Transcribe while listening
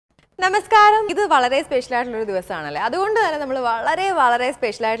നമസ്കാരം. ഇത് വളരെ സ്പെഷ്യൽ ആയിട്ടുള്ള ഒരു ദിവസമാണല്ലേ. അതുകൊണ്ട് തന്നെ നമ്മൾ വളരെ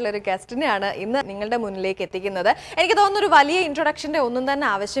സ്പെഷ്യൽ ആയിട്ടുള്ള ഒരു ഗസ്റ്റിനെയാണ് ഇന്ന് നിങ്ങളുടെ മുന്നിലേക്ക് എത്തിക്കുന്നത്. എനിക്ക് തോന്നുന്നു ഒരു വലിയ ഇൻട്രൊഡക്ഷന്റെ ഒന്നും തന്നെ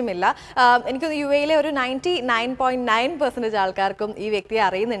ആവശ്യമില്ല. എനിക്ക് UAE ഒരു 99.9% ആൾക്കാർക്കും ഈ വ്യക്തിയെ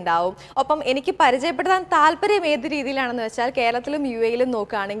അറിയുന്നുണ്ടാവും. ഒപ്പം എനിക്ക് പരിചയപ്പെടുത്താൻ താല്പര്യം ഏത് രീതിയിലാണെന്ന് വെച്ചാൽ കേരളത്തിലും UAEയിലും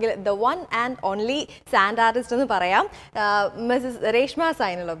നോക്കുകയാണെങ്കിൽ the one and only sand artist എന്ന് പറയാം. Mrs Reshma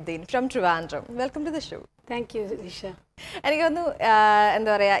Sainulabdeen from Trivandrum. Welcome to the show. Thank you Nisha. എനിക്കൊന്ന് എന്താ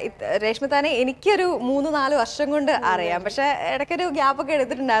പറയാ, രേഷ്മ തന്നെ എനിക്കൊരു 3-4 വർഷം കൊണ്ട് അറിയാം. പക്ഷെ ഇടയ്ക്കൊരു ഗ്യാപ്പൊക്കെ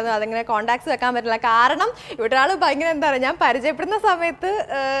എടുത്തിട്ടുണ്ടായിരുന്നു. അതിങ്ങനെ കോണ്ടാക്ട്സ് വെക്കാൻ പറ്റില്ല. കാരണം ഇവിടെ ആൾ ഭയങ്കര എന്താ പറയുക, ഞാൻ പരിചയപ്പെടുന്ന സമയത്ത്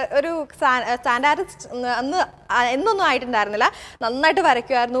ഒരു സാൻഡ് ആർട്ടിസ്റ്റ് എന്നൊന്നും ആയിട്ടുണ്ടായിരുന്നില്ല. നന്നായിട്ട്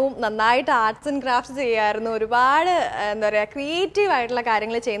വരയ്ക്കുമായിരുന്നു, നന്നായിട്ട് ആർട്സ് ആൻഡ് ക്രാഫ്റ്റ്സ് ചെയ്യുമായിരുന്നു, ഒരുപാട് എന്താ പറയുക ക്രിയേറ്റീവ് ആയിട്ടുള്ള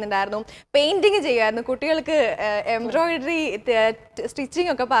കാര്യങ്ങൾ ചെയ്യുന്നുണ്ടായിരുന്നു, പെയിന്റിങ് ചെയ്യുമായിരുന്നു, കുട്ടികൾക്ക് എംബ്രോയിഡറി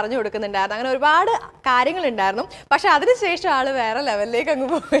സ്റ്റിച്ചിങ് ഒക്കെ പറഞ്ഞു കൊടുക്കുന്നുണ്ടായിരുന്നു. അങ്ങനെ ഒരുപാട് കാര്യങ്ങളുണ്ടായിരുന്നു. പക്ഷെ അതിനുശേഷം ആള് വേറെ ലെവലിലേക്ക് അങ്ങ്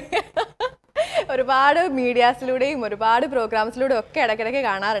പോയി. ഒരുപാട് മീഡിയാസിലൂടെയും ഒരുപാട് പ്രോഗ്രാംസിലൂടെയും ഒക്കെ ഇടയ്ക്കിടയ്ക്ക്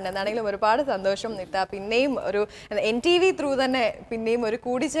കാണാറുണ്ട്. എന്താണെങ്കിലും ഒരുപാട് സന്തോഷം. പിന്നെയും ഒരു NTV ത്രൂ തന്നെ പിന്നെയും ഒരു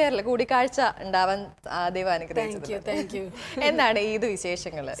കൂടിക്കാഴ്ച ഉണ്ടാവാൻ ദൈവം അനുഗ്രഹിച്ചു. എന്താണ് ഇത്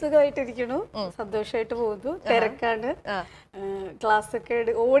വിശേഷങ്ങൾ? സുഖമായിട്ടിരിക്കണു, സന്തോഷമായിട്ട് പോകുന്നു. തിരക്കാണ്, ക്ലാസ് ഒക്കെ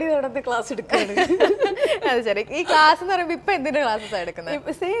ഓടി നടന്ന് ക്ലാസ് എടുക്കാണ്. അത് ശരി. ഈ ക്ലാസ് എന്ന് പറയുമ്പോൾ ഇപ്പൊ എന്തിന്റെ ക്ലാസ്സസ്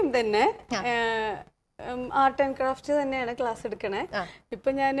എടുക്കുന്നത്? സെയിം തന്നെ, ആർട്ട് ആൻഡ് ക്രാഫ്റ്റ് തന്നെയാണ് ക്ലാസ് എടുക്കണേ. ഇപ്പൊ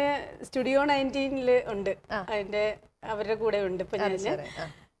ഞാന് സ്റ്റുഡിയോ 19 ഉണ്ട്, അതിന്റെ അവരുടെ കൂടെ ഉണ്ട്. ഇപ്പൊ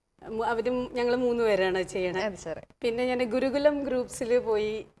അവരും ഞങ്ങള് 3 പേരാണ് ചെയ്യണേ. പിന്നെ ഞാൻ ഗുരുകുലം ഗ്രൂപ്പ്സിൽ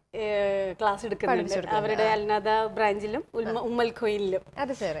പോയി ക്ലാസ് എടുക്കുന്നുണ്ട്, അവരുടെ അൽനാദ ബ്രാഞ്ചിലും ഉമ്മൽ ഖോയിലും.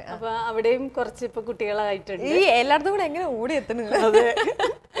 അപ്പൊ അവിടെയും കുറച്ച് ഇപ്പൊ കുട്ടികളായിട്ടുണ്ട്. ഈ എല്ലായിടത്തും കൂടെ എങ്ങനെ ഓടി എത്തുന്നത്? അതെ.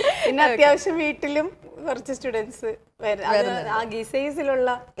 പിന്നെ അത്യാവശ്യം വീട്ടിലും കുറച്ച് സ്റ്റുഡൻസ് ഗീസൈസിലുള്ള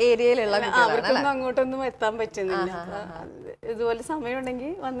ഏരിയയിലുള്ള അവർക്കൊന്നും അങ്ങോട്ടൊന്നും എത്താൻ പറ്റുന്നില്ല. ഇതുപോലെ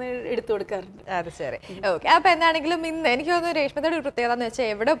സമയമുണ്ടെങ്കിൽ വന്ന് എടുത്തു കൊടുക്കാറുണ്ട്. അത് ശരി. ഓക്കെ. അപ്പൊ എന്താണെങ്കിലും ഇന്ന് എനിക്ക് തോന്നുന്നു രേഷ്മയുടെ ഒരു പ്രത്യേകത എന്ന് വെച്ചാൽ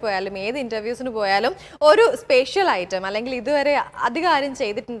എവിടെ പോയാലും ഏത് ഇന്റർവ്യൂസിന് പോയാലും ഒരു സ്പെഷ്യൽ ഐറ്റം അല്ലെങ്കിൽ ഇതുവരെ അധികം ആരും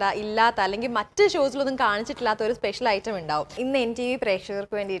ഇല്ലാത്ത അല്ലെങ്കിൽ മറ്റ് ഷോസിലൊന്നും കാണിച്ചിട്ടില്ലാത്ത ഒരു സ്പെഷ്യൽ ഐറ്റം ഉണ്ടാവും. ഇന്ന് NTV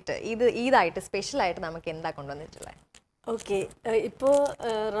പ്രേക്ഷകർക്ക് വേണ്ടിയിട്ട് ഇതായിട്ട് സ്പെഷ്യൽ ആയിട്ട് നമുക്ക് എന്താ കൊണ്ടുവന്നിട്ടുള്ളത്? ഓക്കെ, ഇപ്പോൾ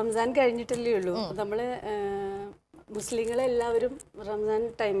റംസാൻ കഴിഞ്ഞിട്ടല്ലേ ഉള്ളൂ. നമ്മള് മുസ്ലിങ്ങളെല്ലാവരും റംസാൻ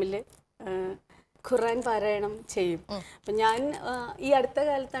ടൈമിൽ ഖുർആൻ പാരായണം ചെയ്യും. അപ്പം ഞാൻ ഈ അടുത്ത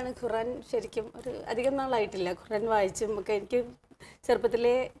കാലത്താണ് ഖുർആൻ ശരിക്കും ഒരു അധികം നാളായിട്ടില്ല ഖുർആൻ വായിച്ചും ഒക്കെ. എനിക്ക്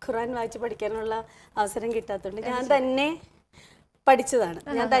ചെറുപ്പത്തിലെ ഖുർആൻ വായിച്ച് പഠിക്കാനുള്ള അവസരം കിട്ടാത്തതുകൊണ്ട് ഞാൻ തന്നെ പഠിച്ചതാണ്,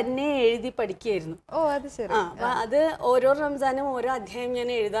 ഞാൻ തന്നെ എഴുതി പഠിക്കുകയായിരുന്നു. അപ്പൊ അത് ഓരോ റംസാനും ഓരോ അധ്യായം ഞാൻ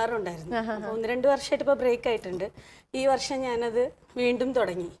എഴുതാറുണ്ടായിരുന്നു. അപ്പൊ 1-2 വർഷമായിട്ട് ഇപ്പൊ ബ്രേക്ക് ആയിട്ടുണ്ട്. ഈ വർഷം ഞാനത് വീണ്ടും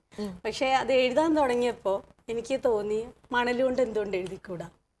തുടങ്ങി. പക്ഷെ അത് എഴുതാൻ തുടങ്ങിയപ്പോ എനിക്ക് തോന്നി മണൽ കൊണ്ട് എന്തുകൊണ്ട് എഴുതിക്കൂടാ.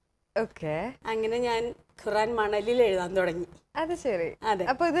 അങ്ങനെ ഞാൻ ഖുർആൻ മണലിൽ എഴുതാൻ തുടങ്ങി. അത് ശരി. അതെ.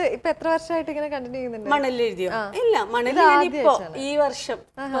 അപ്പൊ ഇത് ഇപ്പൊ എത്ര വർഷമായിട്ട് ഇങ്ങനെ കണ്ടിന്യൂ ചെയ്യുന്നുണ്ട്? മണലിൽ എഴുതിയോ? ഇല്ല, മണലിൽ ഇപ്പോ ഈ വർഷം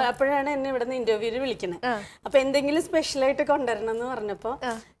അപ്പോഴാണ് എന്നെ ഇവിടെ നിന്ന് ഇന്റർവ്യൂവിൽ വിളിക്കുന്നത്. അപ്പൊ എന്തെങ്കിലും സ്പെഷ്യൽ ആയിട്ട് കൊണ്ടുവരണം എന്ന് പറഞ്ഞപ്പോ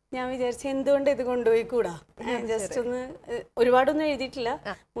ഞാൻ വിചാരിച്ചു എന്തുകൊണ്ട് ഇത് കൊണ്ടുപോയി കൂടാ. ജസ്റ്റ് ഒന്ന് ഒരുപാടൊന്നും എഴുതിയിട്ടില്ല,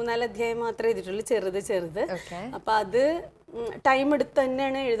 3-4 അധ്യായം മാത്രമേ എഴുതിയിട്ടുള്ളൂ, ചെറുത്. അപ്പൊ അത് ടൈം എടുത്ത്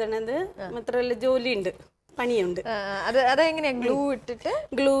തന്നെയാണ് എഴുതണത്. മാത്രമല്ല ജോലിയുണ്ട്, പണിയുണ്ട്.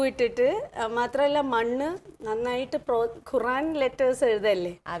 ഗ്ലൂ ഇട്ടിട്ട് മാത്രമല്ല മണ്ണ് നന്നായിട്ട് ഖുർആൻ letters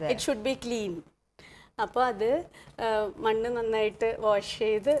എഴുതല്ലേ, it should be clean. അപ്പോൾ അത് മണ്ണ് നന്നായിട്ട് വാഷ്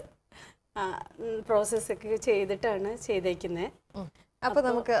ചെയ്ത് പ്രോസസ്സൊക്കെ ചെയ്തിട്ടാണ് ചെയ്തേക്കുന്നത്. അപ്പൊ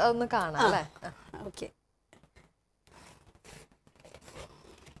നമുക്ക് ഒന്ന് കാണാം അല്ലേ? ഓക്കെ.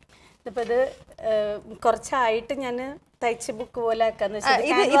 ഇപ്പൊ ഇത് കുറച്ചായിട്ട് ഞാൻ തയ്ച്ച് ബുക്ക് പോലെ ആക്കാന്ന് വെച്ചാൽ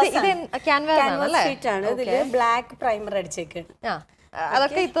ഇതില് ബ്ലാക്ക് പ്രൈമർ അടിച്ചേക്കാണ്.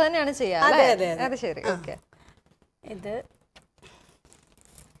 അതൊക്കെ ഇത് തന്നെയാണ് ചെയ്യാ? അതെ ശരി. ഓക്കെ. ഇത്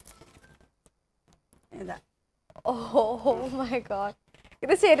ഇതാ. ഓ മൈ ഗോഡ്,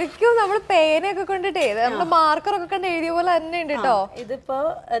 ഇത് ശരിക്കും നമ്മൾ പേനയൊക്കെ കൊണ്ടിട്ടേ നമ്മള് മാർക്കറൊക്കെ കണ്ട് എഴുതിയ പോലെ തന്നെ ഉണ്ട് കേട്ടോ. ഇതിപ്പോ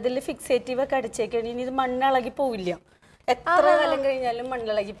അതില് ഫിക്സേറ്റീവ് ഒക്കെ അടിച്ചേക്കാണ്. ഇനി ഇത് മണ്ണിളകി പോവില്ല, എത്ര കാലം കഴിഞ്ഞാലും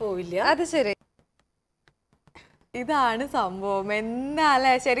മണ്ണിളകി പോവില്ല. അത് ശരി. ഇതാണ് സംഭവം. എന്നാലേ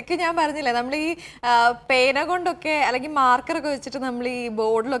ശരിക്കും ഞാൻ പറഞ്ഞില്ലേ, നമ്മൾ ഈ പേന കൊണ്ടൊക്കെ അല്ലെങ്കിൽ മാർക്കറൊക്കെ വെച്ചിട്ട് നമ്മൾ ഈ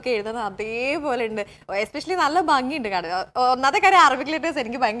ബോർഡിലൊക്കെ എഴുതുന്നത് അതേപോലെ ഉണ്ട്. എസ്പെഷ്യലി നല്ല ഭംഗിയുണ്ട് കാണാൻ. ഒന്നാമത്തെ കാര്യം അറബിക് ലെറ്റേഴ്സ്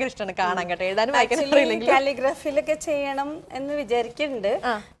എനിക്ക് ഭയങ്കര ഇഷ്ടമാണ് കാണാൻ കേട്ടോ. എഴുതാനും വായിക്കാനും കാലിഗ്രാഫിയിലൊക്കെ ചെയ്യണം എന്ന് വിചാരിക്കുന്നുണ്ട്.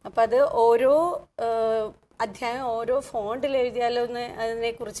 അപ്പൊ അത് ഓരോ അധ്യായം ഓരോ ഫോണ്ടിൽ എഴുതിയാലോ എന്ന്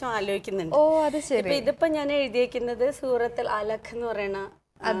അതിനെ കുറിച്ചും ആലോചിക്കുന്നുണ്ട്. ഇപ്പൊ ഇതിപ്പോ ഞാൻ എഴുതിയേക്കുന്നത് സൂറത്തുൽ അലഖ് എന്ന് പറയുന്ന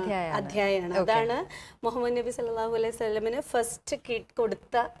അധ്യായമാണ്. അതാണ് മുഹമ്മദ് നബി സല്ലല്ലാഹു അലൈഹി വസല്ലമിന് ഫസ്റ്റ്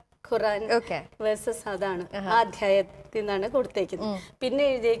കൊടുത്ത ഖുർആൻ വേഴ്സസ്. അതാണ് ആ അധ്യായത്തിൽ നിന്നാണ് കൊടുത്തേക്കുന്നത്. പിന്നെ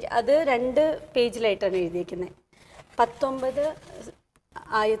അത് 2 പേജിലായിട്ടാണ് എഴുതിയേക്കുന്നത്. 19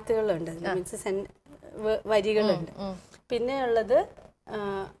 ആയത്തുകളുണ്ട്, മീൻസ് വരികളുണ്ട്. പിന്നെ ഉള്ളത്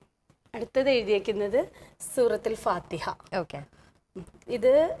അടുത്തത് എഴുതിയേക്കുന്നത് സൂറത്തുൽ ഫാത്തിഹ. ഓക്കെ.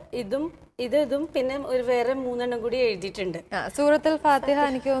 ഇതും പിന്നെ ഒരു വേറെ 3 എണ്ണം കൂടി എഴുതിയിട്ടുണ്ട്. സൂറത്തുൽ ഫാത്തിഹ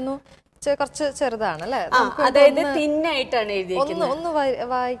എനിക്ക് തോന്നുന്നു കുറച്ച് ചെറുതാണ് അല്ലേ? അതായത് തിന്നായിട്ടാണ് എഴുതിയിരിക്കുന്നത്. ഒന്ന്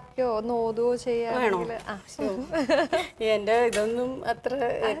വായിക്കോ, ഒന്ന് ഓതുവോ ചെയ്യാണോ? എന്റെ ഇതൊന്നും അത്ര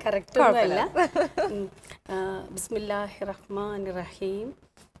കറക്റ്റ് ഒന്നുമല്ല. ബിസ്മില്ലാഹിർ റഹ്മാനിർ റഹീം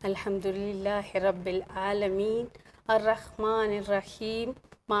അൽഹംദുലില്ലാഹി റബ്ബിൽ ആലമീൻ അർറഹ്മാനിർ റഹീം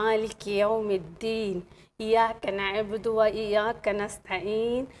മാലികി യൗമിദ്ദീൻ إياك نعبد وإياك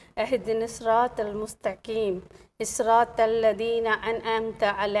نستعين اهدنا الصراط المستقيم صراط الذين أنعمت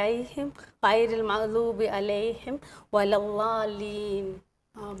عليهم غير المغضوب عليهم ولا الضالين.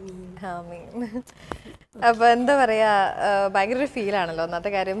 അപ്പൊ എന്താ പറയാ, ഭയങ്കര ഒരു ഫീലാണല്ലോ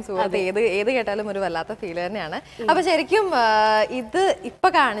ഒന്നാമത്തെ കാര്യം. സൂറത്ത് ഏത് കേട്ടാലും ഒരു വല്ലാത്ത ഫീൽ തന്നെയാണ്. അപ്പൊ ശരിക്കും ഇത് ഇപ്പൊ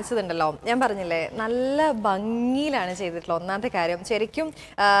കാണിച്ചതുണ്ടല്ലോ, ഞാൻ പറഞ്ഞില്ലേ നല്ല ഭംഗിയിലാണ് ചെയ്തിട്ടുള്ളത്. ഒന്നാമത്തെ കാര്യം ശരിക്കും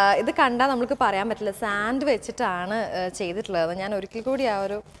ഇത് കണ്ടാൽ നമുക്ക് പറയാൻ പറ്റില്ല സാൻഡ് വെച്ചിട്ടാണ് ചെയ്തിട്ടുള്ളത്. ഞാൻ ഒരിക്കൽ കൂടി ആ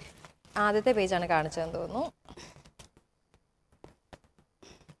ഒരു ആദ്യത്തെ പേജാണ് കാണിച്ചതെന്ന് തോന്നുന്നു.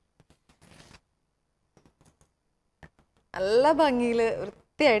 നല്ല ഭംഗിയില്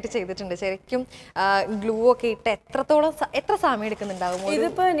വൃത്തിയായിട്ട് ചെയ്തിട്ടുണ്ട്. ശരിക്കും ഗ്ലൂ ഒക്കെ ഇട്ട് എത്ര സമയം എടുക്കുന്നുണ്ടാവും?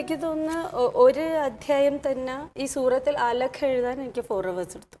 ഇതിപ്പോ എനിക്ക് തോന്നുന്നു ഒരു അധ്യായം തന്നെ ഈ സൂറത്തിൽ അലഖ് എഴുതാൻ എനിക്ക് 4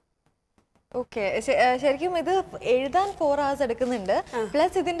 hours എടുത്തു. ഓക്കെ. ശരിക്കും ഇത് എഴുതാൻ 4 hours എടുക്കുന്നുണ്ട്.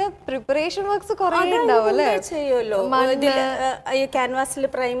 പ്ലസ് ഇതിന്റെ പ്രിപ്പറേഷൻ വർക്ക്സ് കുറെ ഉണ്ടാവും അല്ലേ? ചെയ്യുമല്ലോ. ക്യാൻവാസിൽ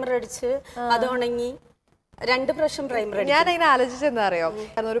പ്രൈമർ അടിച്ച് അത് ഉണങ്ങി 2 പ്രാവശ്യം പ്രൈമർ. ഞാൻ അതിനെ ആലോചിച്ചെന്താ അറിയോ,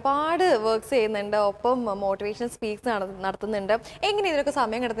 കാരണം ഒരുപാട് വർക്ക്സ് ചെയ്യുന്നുണ്ട്, ഒപ്പം മോട്ടിവേഷൻ സ്പീക്സ് നടത്തുന്നുണ്ട്. എങ്ങനെ ഇതിനൊക്കെ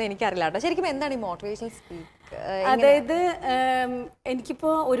സമയം കിടത്തുന്നത് എനിക്കറിയില്ല കേട്ടോ. ശരിക്കും എന്താണ് ഈ മോട്ടിവേഷൻ സ്പീക്ക്? അതായത്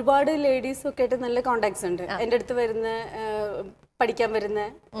എനിക്കിപ്പോ ഒരുപാട് ലേഡീസും ഒക്കെ ആയിട്ട് നല്ല കോണ്ടാക്ട്സ് ഉണ്ട്. എൻ്റെ അടുത്ത് വരുന്ന പഠിക്കാൻ വരുന്ന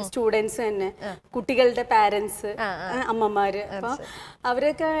സ്റ്റുഡൻസ് തന്നെ, കുട്ടികളുടെ പാരൻസ്, അമ്മമാര്. അപ്പൊ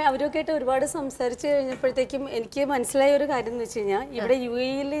അവരൊക്കെ ആയിട്ട് ഒരുപാട് സംസാരിച്ച് കഴിഞ്ഞപ്പോഴത്തേക്കും എനിക്ക് മനസ്സിലായ ഒരു കാര്യം എന്ന് വെച്ച് കഴിഞ്ഞാൽ, ഇവിടെ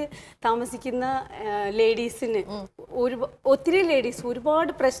UAE-ൽ താമസിക്കുന്ന ലേഡീസിന് ഒത്തിരി ലേഡീസ്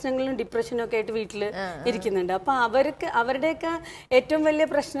ഒരുപാട് പ്രശ്നങ്ങളും ഡിപ്രഷനും ഒക്കെ ആയിട്ട് വീട്ടിൽ ഇരിക്കുന്നുണ്ട്. അപ്പൊ അവരുടെയൊക്കെ ഏറ്റവും വലിയ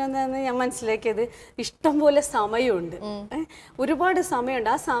പ്രശ്നം എന്താണെന്ന് ഞാൻ മനസ്സിലാക്കിയത്, ഇഷ്ടം പോലെ സമയമുണ്ട്, ഒരുപാട്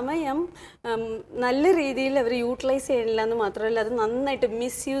സമയമുണ്ട്. ആ സമയം നല്ല രീതിയിൽ അവർ യൂട്ടിലൈസ് ചെയ്യണില്ല എന്ന് മാത്രമല്ല, അത് നന്നായിട്ട്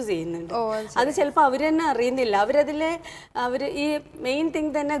മിസ്യൂസ് ചെയ്യുന്നുണ്ട്. അത് ചിലപ്പോൾ അവർ തന്നെ അറിയുന്നില്ല. അവര് ഈ മെയിൻ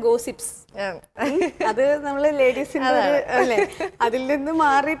തിങ് തന്നെ ഗോസിപ്സ്. അത് നമ്മള് ലേഡീസിന്റെ അല്ലേ, അതിൽ നിന്ന്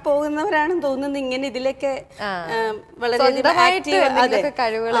മാറി പോകുന്നവരാണെന്ന് തോന്നുന്നത്. ഇങ്ങനെ ഇതിലൊക്കെ വളരെയധികം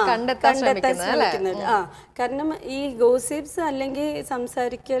കണ്ടെത്താൻ ശ്രമിക്കുന്നത്. കാരണം ഈ ഗോസിപ്സ് അല്ലെങ്കിൽ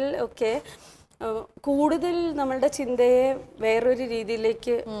സംസാരിക്കൽ ഒക്കെ കൂടുതൽ നമ്മളുടെ ചിന്തയെ വേറൊരു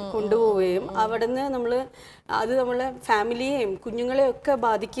രീതിയിലേക്ക് കൊണ്ടുപോവുകയും അവിടുന്ന് നമ്മളെ ഫാമിലിയെയും കുഞ്ഞുങ്ങളെയും ഒക്കെ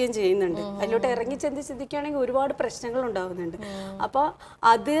ബാധിക്കുകയും ചെയ്യുന്നുണ്ട്. അതിലോട്ട് ഇറങ്ങി ചിന്തിക്കുകയാണെങ്കിൽ ഒരുപാട് പ്രശ്നങ്ങൾ ഉണ്ടാകുന്നുണ്ട്. അപ്പോൾ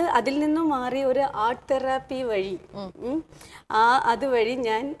അതിൽ നിന്നും മാറി ഒരു ആർട്ട് തെറാപ്പി വഴി അതുവഴി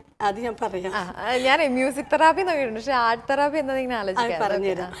ഞാൻ പറയാം. ഞാൻ മ്യൂസിക് തെറാപ്പി നോക്കിയിട്ടുണ്ട്, പക്ഷെ ആർട്ട് തെറാപ്പി എന്താ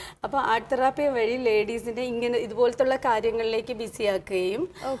പറഞ്ഞുതരാം. അപ്പൊ ആർട്ട് തെറാപ്പി വഴി ലേഡീസിനെ ഇങ്ങനെ ഇതുപോലത്തുള്ള കാര്യങ്ങളിലേക്ക് ബിസി ആക്കുകയും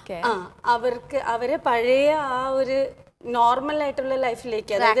അവരെ പഴയ ആ ഒരു നോർമൽ ആയിട്ടുള്ള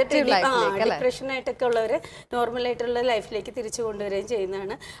ലൈഫിലേക്ക്, അതായത് ഡിപ്രഷൻ ആയിട്ടൊക്കെ ഉള്ളവരെ നോർമൽ ആയിട്ടുള്ള ലൈഫിലേക്ക് തിരിച്ചു കൊണ്ടുവരികയും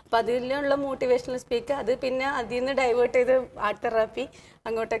ചെയ്യുന്നതാണ്. അപ്പൊ അതിലുള്ള മോട്ടിവേഷണൽ സ്പീക്ക് അത് പിന്നെ അതിൽ നിന്ന് ഡൈവേർട്ട് ചെയ്ത് ആർട്ട് തെറാപ്പി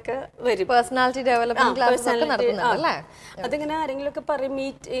അങ്ങോട്ടൊക്കെ വരും. പേഴ്സണാലിറ്റി ഡെവലപ്മെന്റ് ക്ലാസ് ഒക്കെ നടത്തുന്നുണ്ടല്ലേ? അതിങ്ങനെ ആരെങ്കിലും ഒക്കെ പറയും,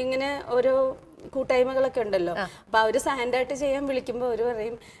 ഇങ്ങനെ ഓരോ കൂട്ടായ്മകളൊക്കെ ഉണ്ടല്ലോ. അപ്പൊ അവര് സാൻഡായിട്ട് ചെയ്യാൻ വിളിക്കുമ്പോ അവര്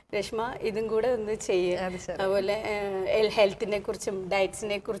പറയും, രേഷ്മ ഇതും കൂടെ ഒന്ന് ചെയ്യ്, അതുപോലെ ഹെൽത്തിനെ കുറിച്ചും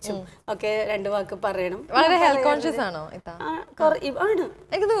ഡയറ്റ്സിനെ കുറിച്ചും ഒക്കെ 2 വാക്ക് പറയണം. വളരെ ഹെൽത്ത് കോൺഷ്യസ് ആണോ? ആണ്.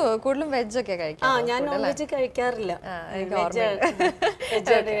 കൂടുതലും വെജ് ഒക്കെ കഴിക്കാം. ഞാൻ നോൺ വെജ് കഴിക്കാറില്ല,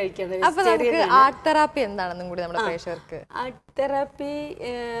 വെജാണ് കഴിക്കുന്നത്. ആർട്ട് തെറാപ്പി എന്താണെന്നും കൂടി നമ്മുടെ പ്രേക്ഷകർക്ക്. ആർട്ട് തെറാപ്പി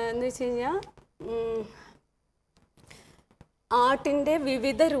എന്ന് വെച്ച് കഴിഞ്ഞാൽ ആർട്ടിന്റെ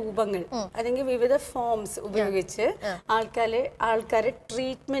വിവിധ രൂപങ്ങൾ അല്ലെങ്കിൽ വിവിധ ഫോംസ് ഉപയോഗിച്ച് ആൾക്കാരെ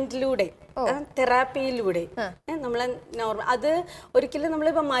ട്രീറ്റ്മെന്റിലൂടെ തെറാപ്പിയിലൂടെ നമ്മളെ നോർമൽ അത് ഒരിക്കലും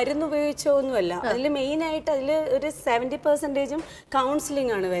നമ്മളിപ്പോ മരുന്ന് ഉപയോഗിച്ചോ ഒന്നുമല്ല. അതിൽ മെയിൻ ആയിട്ട് അതിൽ ഒരു 70%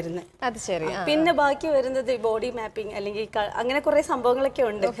 കൗൺസിലിംഗ് ആണ് വരുന്നത്. അത് ശരി. പിന്നെ ബാക്കി വരുന്നത് ബോഡി മാപ്പിംഗ് അല്ലെങ്കിൽ അങ്ങനെ കുറെ സംഭവങ്ങളൊക്കെ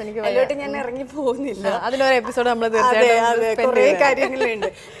ഉണ്ട്. അതിലോട്ട് ഞാൻ ഇറങ്ങി പോകുന്നില്ല, അതിലൊരു എപ്പിസോഡ് നമ്മൾ കുറെ കാര്യങ്ങളുണ്ട്.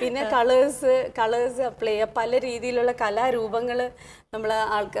 പിന്നെ കളേഴ്സ് അപ്ലൈ ചെയ്യുക, പല രീതിയിലുള്ള കലാരൂപങ്ങള് നമ്മള്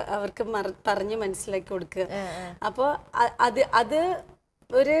അവർക്ക് പറഞ്ഞ് മനസ്സിലാക്കി കൊടുക്കുക. അപ്പോൾ അത്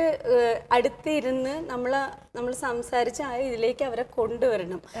ഒരു അടുത്തിരുന്ന് നമ്മൾ സംസാരിച്ച് ആ ഇതിലേക്ക് അവരെ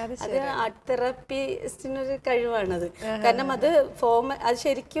കൊണ്ടുവരണം. അത് ആർട്ട് തെറാപ്പിസ്റ്റിനൊരു കഴിവാണത്. കാരണം അത്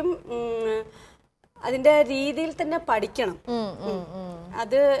ശരിക്കും അതിന്റെ രീതിയിൽ തന്നെ പഠിക്കണം.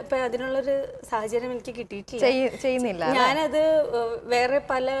 അത് ഇപ്പൊ അതിനുള്ളൊരു സാഹചര്യം എനിക്ക് കിട്ടിയിട്ടില്ല. ഞാനത് വേറെ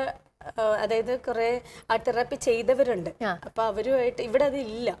പല അതായത് കുറെ ആർട്ട് തെറാപ്പി ചെയ്തവരുണ്ട്. അപ്പൊ അവരുമായിട്ട് ഇവിടെ അത്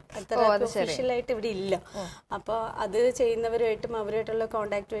ഇല്ല, ആർട്ട് തെറാപ്പി ഒഫീഷ്യലായിട്ട് ഇവിടെ ഇല്ല. അപ്പൊ അത് ചെയ്യുന്നവരുമായിട്ടും അവരുമായിട്ടുള്ള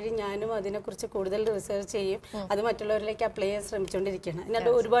കോണ്ടാക്ട് വഴി ഞാനും അതിനെക്കുറിച്ച് കൂടുതൽ റിസർച്ച് ചെയ്യും. അത് മറ്റുള്ളവരിലേക്ക് അപ്ലൈ ചെയ്യാൻ ശ്രമിച്ചുകൊണ്ടിരിക്കുകയാണ്.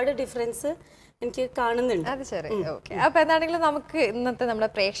 അതിനകത്ത് ഒരുപാട് ഡിഫറൻസ് എനിക്ക് കാണുന്നുണ്ട്. അത് ശരി. ഓക്കെ. അപ്പൊ എന്താണെങ്കിലും നമുക്ക് ഇന്നത്തെ നമ്മുടെ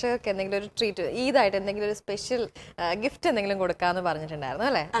പ്രേക്ഷകർക്ക് എന്തെങ്കിലും ഒരു ട്രീറ്റ്, ഈദായിട്ട് എന്തെങ്കിലും ഒരു സ്പെഷ്യൽ ഗിഫ്റ്റ് എന്തെങ്കിലും കൊടുക്കാന്ന് പറഞ്ഞിട്ടുണ്ടായിരുന്നു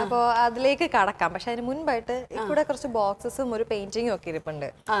അല്ലെ? അപ്പൊ അതിലേക്ക് കടക്കാം. പക്ഷെ അതിന് മുൻപായിട്ട് ഇവിടെ കുറച്ച് ബോക്സസും ഒരു പെയിന്റിങ്ങും ഒക്കെ ഇരിപ്പുണ്ട്.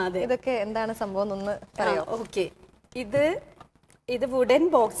 ഇതൊക്കെ എന്താണ് സംഭവം ഒന്ന് പറയാം? ഓക്കെ, ഇത് വുഡൻ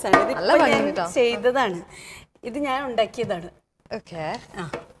ബോക്സ് ആണ്. ഇത് ചെയ്തതാണ്, ഇത് ഞാൻ ഉണ്ടാക്കിയതാണ്. ഓക്കെ.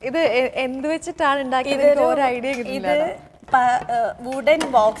 ഇത് എന്ത് വെച്ചിട്ടാണ് ഉണ്ടാക്കിയത്? ഒരു ഐഡിയ കിട്ടില്ല. ഇത് വുഡൻ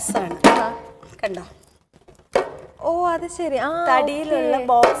ബോക്സ് ആണ്, കണ്ടോ? ഓ അത് ശരി, തടിയിലുള്ള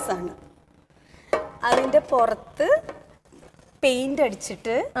ബോക്സ് ആണ്. അതിന്റെ പുറത്ത് പെയിന്റ്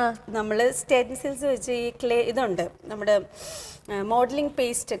അടിച്ചിട്ട് നമ്മള് സ്റ്റെൻസിൽസ് വെച്ച് ഈ ക്ലേ ഇതുണ്ട്, നമ്മുടെ മോഡലിംഗ്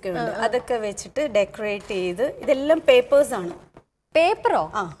പേസ്റ്റ് ഒക്കെ ഉണ്ട്, അതൊക്കെ വെച്ചിട്ട് ഡെക്കറേറ്റ് ചെയ്ത്. ഇതെല്ലാം പേപ്പേഴ്സ് ആണ്. പേപ്പറോ?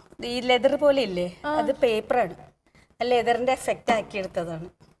 ഈ ലെതർ പോലെ ഇല്ലേ, അത് പേപ്പറാണ്. ലെതറിന്റെ എഫക്റ്റ് ആക്കി എടുത്തതാണ്.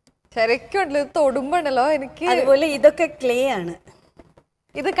 ശരിക്കും തൊടുമ്പുണ്ടല്ലോ എനിക്ക്. അതുപോലെ ഇതൊക്കെ ക്ലേ ആണ്.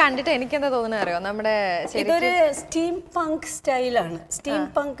 ഇത് കണ്ടിട്ട് എനിക്ക് എന്താ തോന്നുന്നത് അറിയോ, നമ്മുടെ ഇതൊരു സ്റ്റീം പങ്ക് സ്റ്റൈലാണ്. സ്റ്റീം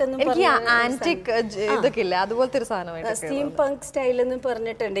പങ്ക് എന്ന് ആന്റിക് ഇതൊക്കെ ഇല്ല, അതുപോലത്തെ ഒരു സാധനമായിട്ട് സ്റ്റീം പങ്ക് സ്റ്റൈൽ എന്ന്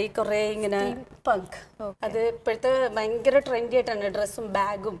പറഞ്ഞിട്ടുണ്ട്. ഈ കുറെ ഇങ്ങനെ പങ്ക്, അത് ഇപ്പോഴത്തെ ഭയങ്കര ട്രെൻഡി ആയിട്ടാണ്. ഡ്രസ്സും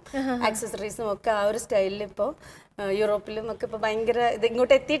ബാഗും ആക്സസറീസും ഒക്കെ ആ ഒരു സ്റ്റൈലിൽ ഇപ്പോ യൂറോപ്പിലും ഒക്കെ ഇപ്പൊ ഭയങ്കര ഇത്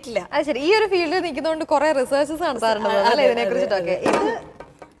ഇങ്ങോട്ട് എത്തിയിട്ടില്ല. അത് ശരി. ഈ ഒരു ഫീൽഡിൽ നിൽക്കുന്നതുകൊണ്ട് കുറെ റിസർച്ചസ് നടത്താറുണ്ട് ഇതിനെ കുറിച്ചിട്ടൊക്കെ.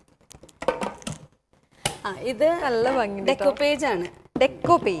 ഇത് നല്ല ഭംഗി ഡെക്കോപേജ് ആണ്.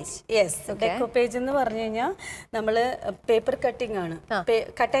 Decoupage, yes. ഡെക്കോപേജ് എന്ന് പറഞ്ഞു കഴിഞ്ഞാൽ നമ്മള് പേപ്പർ കട്ടിംഗ് ആണ്,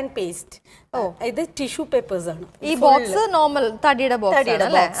 കട്ട് ആൻഡ് പേസ്റ്റ്. ഇത് ടിഷ്യൂ പേപ്പേഴ്സ് ആണ്. ഈ ബോക്സ് നോർമൽ തടിയുടെ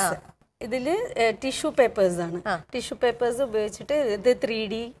ബോക്സ്. ഇതില് ടിഷ്യൂ പേപ്പേഴ്സ് ആണ്. ടിഷ്യൂ പേപ്പേഴ്സ് ഉപയോഗിച്ചിട്ട് ഇത്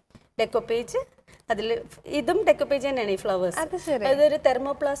 3D ഡെക്കോപേജ്. അതില് ഇതും ഡെക്കോപേജ് തന്നെയാണ്. ഈ ഫ്ലവേഴ്സ് അതൊരു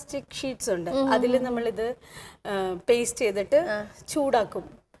തെർമോപ്ലാസ്റ്റിക് ഷീറ്റ്സ് ഉണ്ട്, അതിൽ നമ്മളിത് പേസ്റ്റ് ചെയ്തിട്ട് ചൂടാക്കും.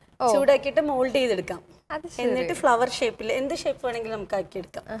 ചൂടാക്കിയിട്ട് മോൾഡ് ചെയ്തെടുക്കാം. എന്നിട്ട് ഫ്ലവർ ഷേപ്പിൽ എന്ത് ഷേപ്പ് വേണമെങ്കിലും നമുക്ക്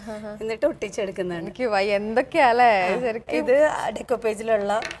ആക്കിയെടുക്കാം. എന്നിട്ട് ഒട്ടിച്ചെടുക്കുന്നതാണ്. ഇത്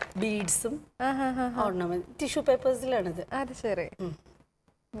ഡെക്കോപേജിലുള്ള ബീഡ്സും ഓർണമെന്റ് ടിഷ്യൂ പേപ്പേഴ്സിലാണിത്. അത് ശരി.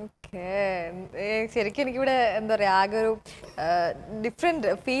 ഓക്കെ. ശരിക്കും എനിക്കിവിടെ എന്താ പറയാ, ആകെ ഒരു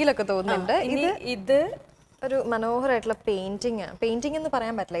ഡിഫറെന്റ് ഫീൽ ഒക്കെ തോന്നുന്നുണ്ട്. ഇത് ഒരു മനോഹരമായിട്ടുള്ള പെയിന്റിംഗ് എന്ന്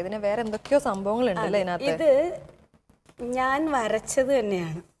പറയാൻ പറ്റില്ല, ഇതിന് വേറെ എന്തൊക്കെയോ സംഭവങ്ങളുണ്ട് ഇതിനകത്ത്. ഇത് ഞാൻ വരച്ചത്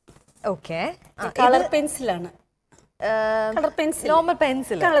തന്നെയാണ്. Okay. Colour പെൻസിലാണ്. Colour pencil, normal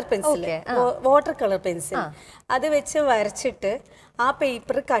pencil, colour pencil, water colour pencil. അത് വെച്ച് വരച്ചിട്ട് ആ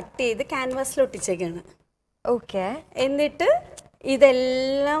പേപ്പർ കട്ട് ചെയ്ത് ക്യാൻവാസിൽ ഒട്ടിച്ചേക്കാണ്. ഓക്കെ. എന്നിട്ട്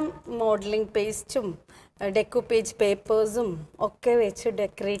ഇതെല്ലാം മോഡലിംഗ് പേസ്റ്റും ഡെക്കോപേജ് പേപ്പേഴ്സും ഒക്കെ വെച്ച്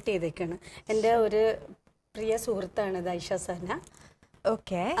ഡെക്കറേറ്റ് ചെയ്തേക്കാണ്. എൻ്റെ ഒരു പ്രിയ സുഹൃത്താണ് ഇത്, ഐഷ സന.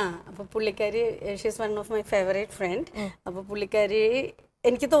 ഓക്കെ. അപ്പോൾ പുള്ളിക്കാരി, she's one of my favourite front. അപ്പോൾ പുള്ളിക്കാരി,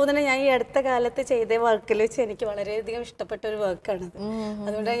 എനിക്ക് തോന്നുന്നത് ഞാൻ ഈ അടുത്ത കാലത്ത് ചെയ്ത വർക്കിൽ വെച്ച് എനിക്ക് വളരെയധികം ഇഷ്ടപ്പെട്ട ഒരു വർക്കാണത്.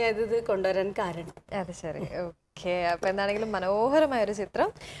 അതുകൊണ്ടാണ് ഞാൻ ഇത് കൊണ്ടുവരാൻ കാരണം. അത് ശരി. ഓക്കെ. അപ്പൊ എന്താണെങ്കിലും മനോഹരമായ ഒരു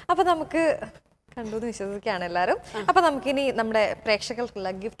ചിത്രം. അപ്പൊ നമുക്ക് കണ്ടു എന്ന് വിശ്വസിക്കുകയാണ് എല്ലാവരും. അപ്പൊ നമുക്കിനി നമ്മുടെ പ്രേക്ഷകർക്കുള്ള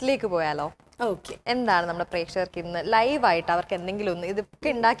ഗിഫ്റ്റിലേക്ക് പോയാലോ? ഓക്കെ. എന്താണ് നമ്മുടെ പ്രേക്ഷകർക്ക് ഇന്ന് ലൈവായിട്ട് അവർക്ക് എന്തെങ്കിലും ഒന്ന്, ഇതൊക്കെ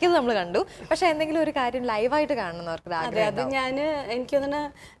ഉണ്ടാക്കിയത് നമ്മൾ കണ്ടു, പക്ഷെ എന്തെങ്കിലും ഒരു കാര്യം ലൈവായിട്ട് കാണുന്നവർക്ക് ആഗ്രഹം? അത് എനിക്കൊന്ന്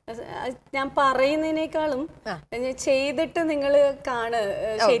ഞാൻ പറയുന്നതിനേക്കാളും ചെയ്തിട്ട് നിങ്ങൾ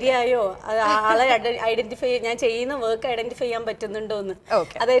ശരിയായോ, ആളെ ഐഡന്റിഫൈ, ഞാൻ ചെയ്യുന്ന വർക്ക് ഐഡന്റിഫൈ ചെയ്യാൻ പറ്റുന്നുണ്ടോ എന്ന്,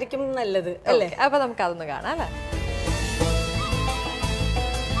 അതായിരിക്കും നല്ലത് അല്ലേ? അപ്പൊ നമുക്ക് അതൊന്ന് കാണാം അല്ലേ?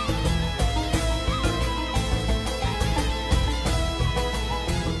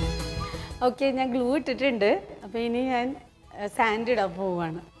 ഓക്കെ, ഞാൻ ഗ്ലൂ ഇട്ടിട്ടുണ്ട്. അപ്പോൾ ഇനി ഞാൻ സാൻഡ് ഇടാൻ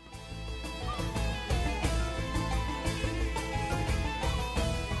പോവുകയാണ്.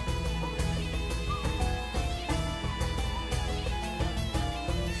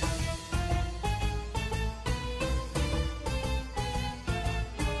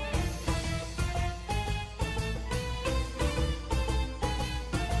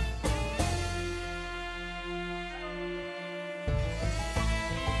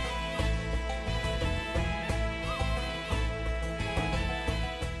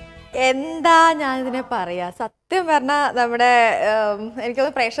 എന്താ ഞാൻ ഇതിനെ പറയാ, സത്യം പറഞ്ഞാൽ നമ്മുടെ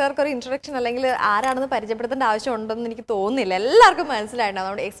എനിക്കൊന്ന് പ്രേക്ഷകർക്ക് ഒരു ഇൻട്രൊഡക്ഷൻ അല്ലെങ്കിൽ ആരാണെന്ന് പരിചയപ്പെടുത്തേണ്ട ആവശ്യമുണ്ടെന്ന് എനിക്ക് തോന്നുന്നില്ല. എല്ലാവർക്കും മനസ്സിലായിട്ടുണ്ടാവും.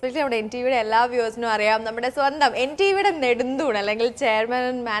 നമ്മുടെ എസ്പെഷ്യലി നമ്മുടെ NTVയുടെ എല്ലാ വ്യൂവേഴ്സിനും അറിയാം, നമ്മുടെ സ്വന്തം NTVയുടെ നെടുന്തൂൺ അല്ലെങ്കിൽ chairman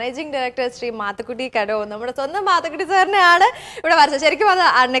and managing director Shri Mathukutty കടോ, നമ്മുടെ സ്വന്തം മാത്തുക്കുട്ടി സാറിനെയാണ് ഇവിടെ വരച്ചത്. ശരിക്കും അത്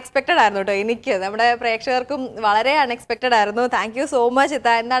അൺഎക്സ്പെക്റ്റഡ് ആയിരുന്നു കേട്ടോ. എനിക്ക് നമ്മുടെ പ്രേക്ഷകർക്കും വളരെ അൺഎക്സ്പെക്റ്റഡ് ആയിരുന്നു. Thank you so much.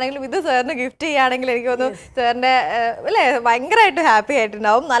 എന്താണെങ്കിലും ഇത് സാറിന് ഗിഫ്റ്റ് ചെയ്യുകയാണെങ്കിൽ എനിക്ക് തോന്നുന്നു സാറിൻ്റെ അല്ലേ ഭയങ്കരമായിട്ട് ഹാപ്പി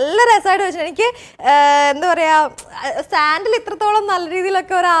ആയിട്ടുണ്ടാവും. നല്ല രസമായിട്ട് വെച്ചാൽ എനിക്ക് എന്താ പറയുക, സ്റ്റാൻഡിൽ ഇത്രത്തോളം നല്ല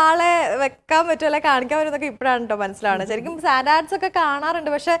രീതിയിലൊക്കെ ഒരാളെ വെക്കാൻ പറ്റും അല്ലെ കാണിക്കാൻ പറ്റും എന്നൊക്കെ ഇപ്പോഴാണ് കേട്ടോ മനസ്സിലാവുന്നത്. ശരിക്കും സ്റ്റാൻഡ് ആർട്സ് ഒക്കെ കാണാറുണ്ട്,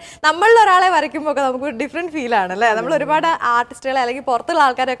 പക്ഷെ നമ്മളിൽ ഒരാളെ വരയ്ക്കുമ്പോൾ ഒക്കെ നമുക്ക് ഡിഫറെൻറ്റ് ഫീൽ ആണ് അല്ലേ. നമ്മൾ ഒരുപാട് ആർട്ടിസ്റ്റുകളെ അല്ലെങ്കിൽ പുറത്തുള്ള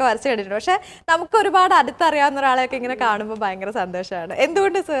ആൾക്കാരെയൊക്കെ വരച്ച് കണ്ടിട്ടുണ്ട്, പക്ഷെ നമുക്ക് ഒരുപാട് അടുത്തറിയാവുന്ന ഒരാളെയൊക്കെ ഇങ്ങനെ കാണുമ്പോൾ ഭയങ്കര സന്തോഷമാണ്.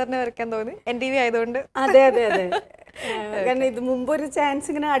 എന്തുകൊണ്ട് സാറിനെ വരയ്ക്കാൻ തോന്നി? NTV ആയതുകൊണ്ട്? അതെ അതെ അതെ, കാരണം ഇത് മുമ്പ് ഒരു ചാൻസ്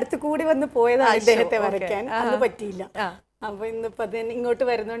ഇങ്ങനെ അടുത്ത് കൂടി വന്ന് പോയതാണ് ഇദ്ദേഹത്തെ വരയ്ക്കാൻ, അത് പറ്റിയില്ല. അപ്പൊ ഇന്നിപ്പോ ഇങ്ങോട്ട്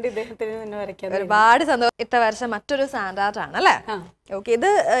വരുന്നോണ്ട് ഇദ്ദേഹത്തിന് തന്നെ വരയ്ക്കാൻ ഒരുപാട് സന്തോഷം. ഇത്ത വരച്ച മറ്റൊരു സ്റ്റാൻഡേർഡ് ആണ് അല്ലേ? ഓക്കെ, ഇത്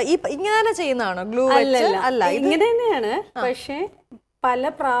ഇങ്ങനെ തന്നെ ചെയ്യുന്നതാണോ? ഗ്ലൂ അല്ല, ഇങ്ങനെ തന്നെയാണ്, പക്ഷെ പല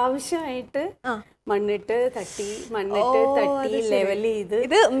പ്രാവശ്യമായിട്ട് മണ്ണിട്ട് തട്ടി ലെവൽ ചെയ്ത്.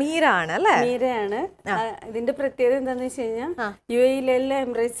 ഇത് മീരാണ് അല്ലേ? മീരയാണ്. ഇതിന്റെ പ്രത്യേകത എന്താന്ന് വെച്ച് കഴിഞ്ഞാൽ UAE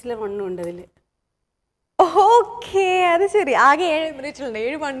എമിറേറ്റ്സിലെ മണ്ണുണ്ട് അതില്. ഓക്കെ, അത് ശരി. ആകെ 7 എമിറേറ്റ്സിലുണ്ട്,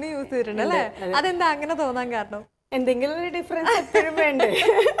 7 മണ്ണ് യൂസ് ചെയ്തിട്ടുണ്ട് അല്ലേ? അതെന്താ അങ്ങനെ തോന്നാൻ കാരണം? എന്തെങ്കിലും ഒരു ഡിഫറൻസ് എപ്പോഴും വേണ്ടേ?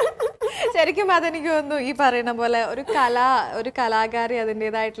 ശരിക്കും അതെനിക്ക് തോന്നുന്നു ഈ പറയുന്ന പോലെ ഒരു കലാകാരി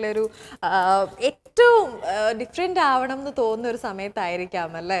അതിൻ്റെതായിട്ടുള്ള ഒരു ഏറ്റവും ഡിഫറെൻ്റ് ആവണം എന്ന് തോന്നുന്ന ഒരു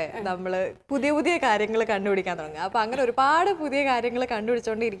സമയത്തായിരിക്കാം അല്ലേ നമ്മൾ പുതിയ പുതിയ കാര്യങ്ങൾ കണ്ടുപിടിക്കാൻ തുടങ്ങുക. അപ്പോൾ അങ്ങനെ ഒരുപാട് പുതിയ കാര്യങ്ങൾ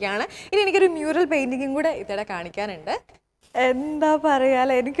കണ്ടുപിടിച്ചുകൊണ്ടിരിക്കുകയാണ്. ഇനി എനിക്കൊരു മ്യൂറൽ പെയിൻറ്റിങ്ങും കൂടെ ഇതോടെ കാണിക്കാനുണ്ട്. എന്താ പറയാ,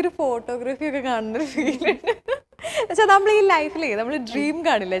 എനിക്കൊരു ഫോട്ടോഗ്രാഫി ഒക്കെ കാണുന്നൊരു ഫീലുണ്ട്. പക്ഷെ നമ്മൾ ഈ ലൈഫിൽ നമ്മൾ ഡ്രീം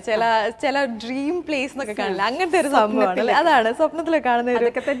കാണില്ലേ, ചില ഡ്രീം പ്ലേസ് എന്നൊക്കെ കാണില്ല, അങ്ങനത്തെ ഒരു സംഭവമാണ് അല്ലേ? അതാണ് സ്വപ്നത്തിലൊക്കെ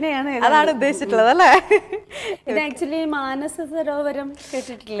കാണുന്ന, അതാണ് ഉദ്ദേശിച്ചിട്ടുള്ളത് അല്ലേ? ഇത് ആക്ച്വലി മാനസ സരോവരം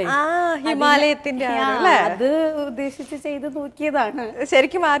കേട്ടിട്ടില്ലേ? ഹിമാലയത്തിന്റെ അത് ഉദ്ദേശിച്ച് ചെയ്ത് നോക്കിയതാണ്.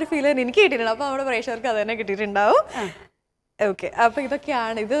 ശരിക്കും ആ ഒരു ഫീൽ തന്നെ എനിക്ക് കിട്ടിയിട്ടുണ്ട്. അപ്പൊ നമ്മുടെ പ്രേക്ഷകർക്ക് അത് തന്നെ കിട്ടിയിട്ടുണ്ടാവും. ഓക്കെ, അപ്പൊ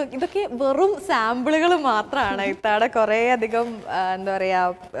ഇതൊക്കെയാണ്, ഇതൊക്കെ വെറും സാമ്പിളുകൾ മാത്രമാണ്. ഇത്താടെ കുറേ അധികം എന്താ പറയാ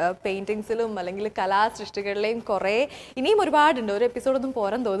പെയിന്റിങ്സിലും അല്ലെങ്കിൽ കലാസൃഷ്ടികളിലെയും കുറേ ഇനിയും ഒരുപാടുണ്ട്. ഒരു എപ്പിസോഡൊന്നും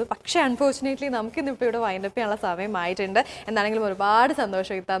പോരാൻ തോന്നുന്നു, പക്ഷേ അൺഫോർച്ചുനേറ്റ്ലി നമുക്കിന്നിപ്പോൾ ഇവിടെ വൈൻഡപ്പ് ചെയ്യാനുള്ള സമയമായിട്ടുണ്ട്. എന്താണെങ്കിലും ഒരുപാട്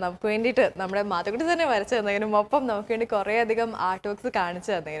സന്തോഷം ഇത്താ നമുക്ക് വേണ്ടിയിട്ട് നമ്മുടെ മാത്തുക്കുട്ടി തന്നെ വരച്ചു തന്നതിനും ഒപ്പം നമുക്ക് വേണ്ടി കുറേ അധികം ആർട്ട് വർക്ക്സ് കാണിച്ചു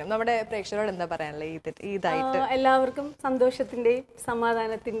തന്നതിനും. നമ്മുടെ പ്രേക്ഷകരോട് എന്താ പറയാനുള്ളത് ഇതായിട്ട്? എല്ലാവർക്കും സന്തോഷത്തിന്റെയും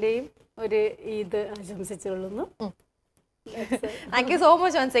സമാധാനത്തിന്റെയും ഒരു Eid ആശംസിച്ചുകൊള്ളുന്നു. Thank you so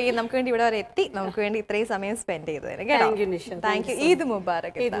much once again നമുക്ക് വേണ്ടി ഇവിടെ വരെ എത്തി, നമുക്ക് വേണ്ടി ഇത്രയും സമയം സ്പെൻഡ് ചെയ്തതിന് കേട്ടോ. Thank you. Eid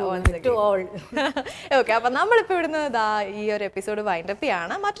Mubarak. Okay, അപ്പൊ നമ്മളിപ്പോ ഇവിടുന്ന് ഈ ഒരു എപ്പിസോഡ് വൈൻഡപ്പ്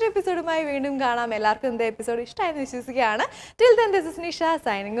ചെയ്യാണ്. മറ്റൊരു എപ്പിസോഡുമായി വീണ്ടും കാണാം. എല്ലാവർക്കും എന്താ എപ്പിസോഡ് ഇഷ്ടമായെന്ന് വിശ്വസിക്കുകയാണ്. Till then, this is Nisha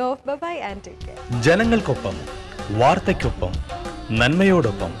signing off. Bye bye and take care. ജനങ്ങൾക്കൊപ്പം, വാർത്തയ്ക്കൊപ്പം,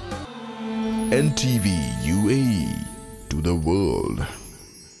 നന്മയോടൊപ്പം. NTV UAE to the world.